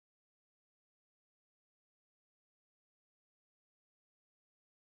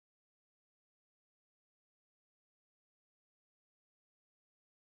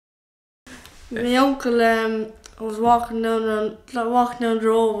My uncle was walking down the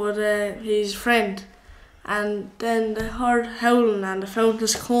road with his friend, and then they heard howling and they found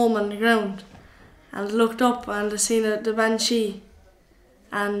this comb on the ground, and they looked up and they seen the banshee,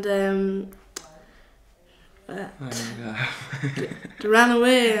 and they ran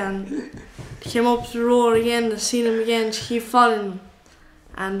away and came up to the road again. They seen him again. She keep following him,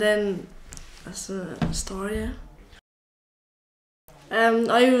 and then that's the story. Yeah.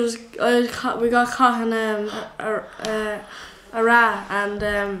 We got caught in a rat, and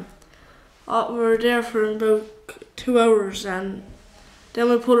we were there for about 2 hours, and then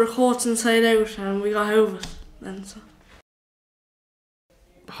we put our coats inside out and we got out of it. Then so.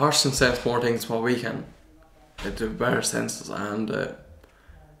 Horse can sense more things than what we can. They have better senses, and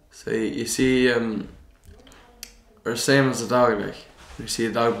so you see, or same as a dog. Like you see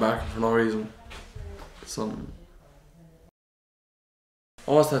a dog barking for no reason.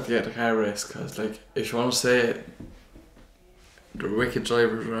 Always have to get a car race, because like if you want to say it, there are wicked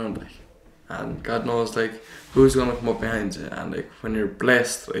drivers around, like, and God knows like who's gonna come up behind you, and like when you're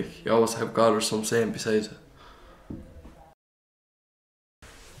blessed, like you always have God or some saint beside you.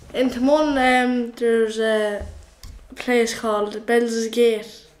 In Timon, there's a place called Bell's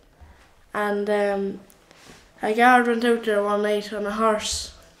Gate, and a guard went out there one night on a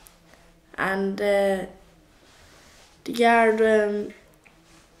horse, and the guard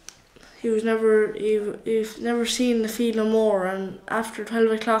he's never seen the field no more, and after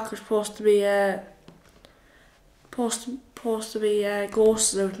 12 o'clock there's supposed to be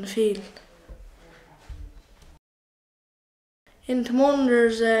ghosts out in the field. In Timon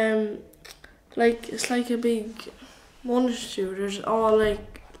there's it's like a big monastery. There's all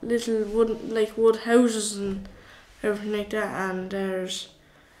like little wood houses and everything like that, and there's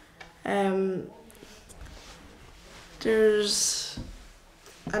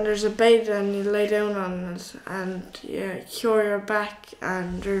a bed and you lay down on it and you cure your back,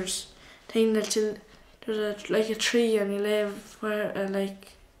 and there's a tree and you lay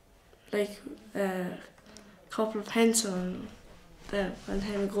a couple of pence on there and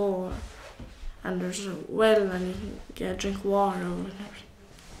time you go, and there's a well and you can get a drink of water over it.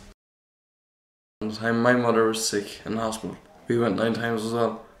 The time my mother was sick in the hospital, we went 9 times as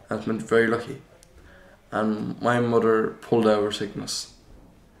well, and it's been very lucky. And my mother pulled out her sickness,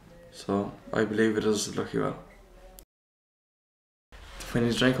 so I believe it is a lucky well. When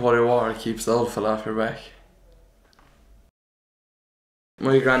you drink all your water, it keeps the old fella off your back.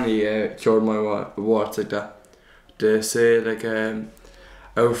 My granny cured my warts like that. They say like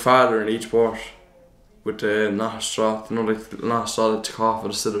our Father in each wart with the knot straw, like the knot straw that took off of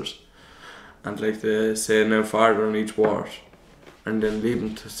the cinders, and like they say our Father in each wart, and then leave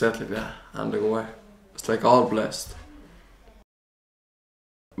them to set like that, and they go away. It's like all blessed.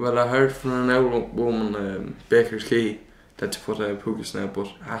 Well, I heard from an old woman, Baker's Key, that to put a pukas in it, but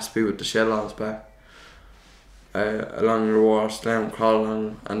it has to be with the shell on its back. Along the walls, down, crawl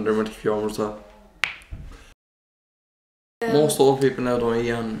along, and they're meant to cure as well. Most old people now don't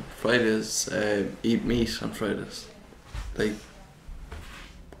eat on Fridays, eat meat on Fridays. Like,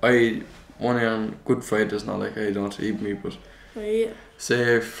 I only on Good Fridays, not like I don't eat meat, but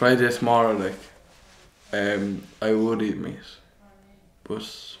say Friday tomorrow, like, I would eat meat,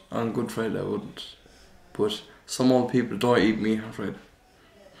 but on Good Friday I wouldn't. But some old people don't eat meat on Friday,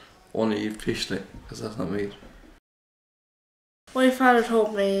 only eat fish, like, because that's not meat. My father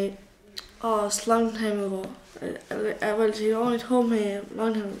told me, it's a long time ago. Well, he only told me a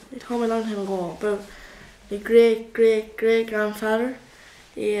long time ago about my great grandfather.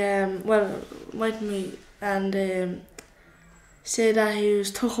 He met me and said that he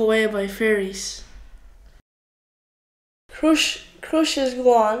was took away by fairies. Crush is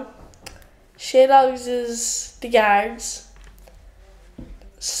gone. Dogs is the guards.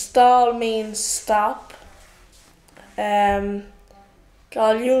 Stall means stop. Galloon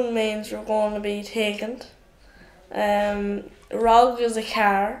means we're going to be taken. Rog is a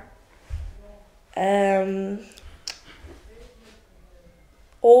car.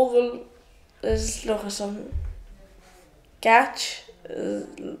 Oval is look at something. Gatch is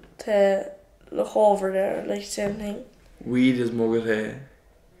to look over there, like same thing. Weed is mugate.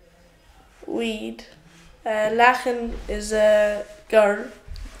 Weed. Lachen is a girl.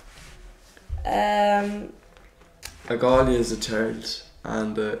 A Galia is a child,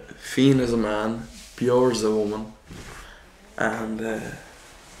 and Fian is a man, Bjor is a woman, and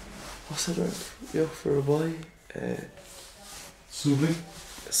what's that word? Yuck for a boy? Subli.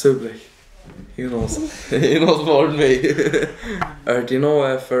 He knows. He knows more than me. Or do you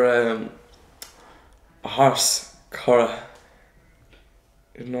know for a horse, Cora?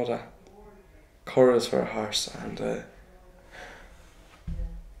 You know that? Cora is for a horse, and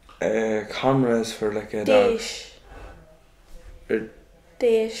Conra is for like a dog.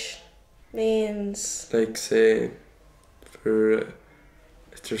 Dish means Like say, for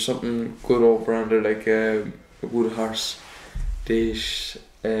if there's something good over under like a good horse, they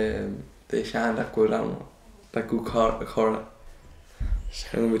shan't that good animal, like good Cora.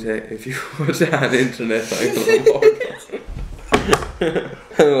 And we take, if you put that on the internet, I'm gonna walk.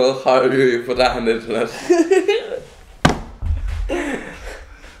 Well, how do you put that on the internet?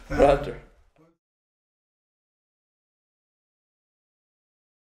 Roger.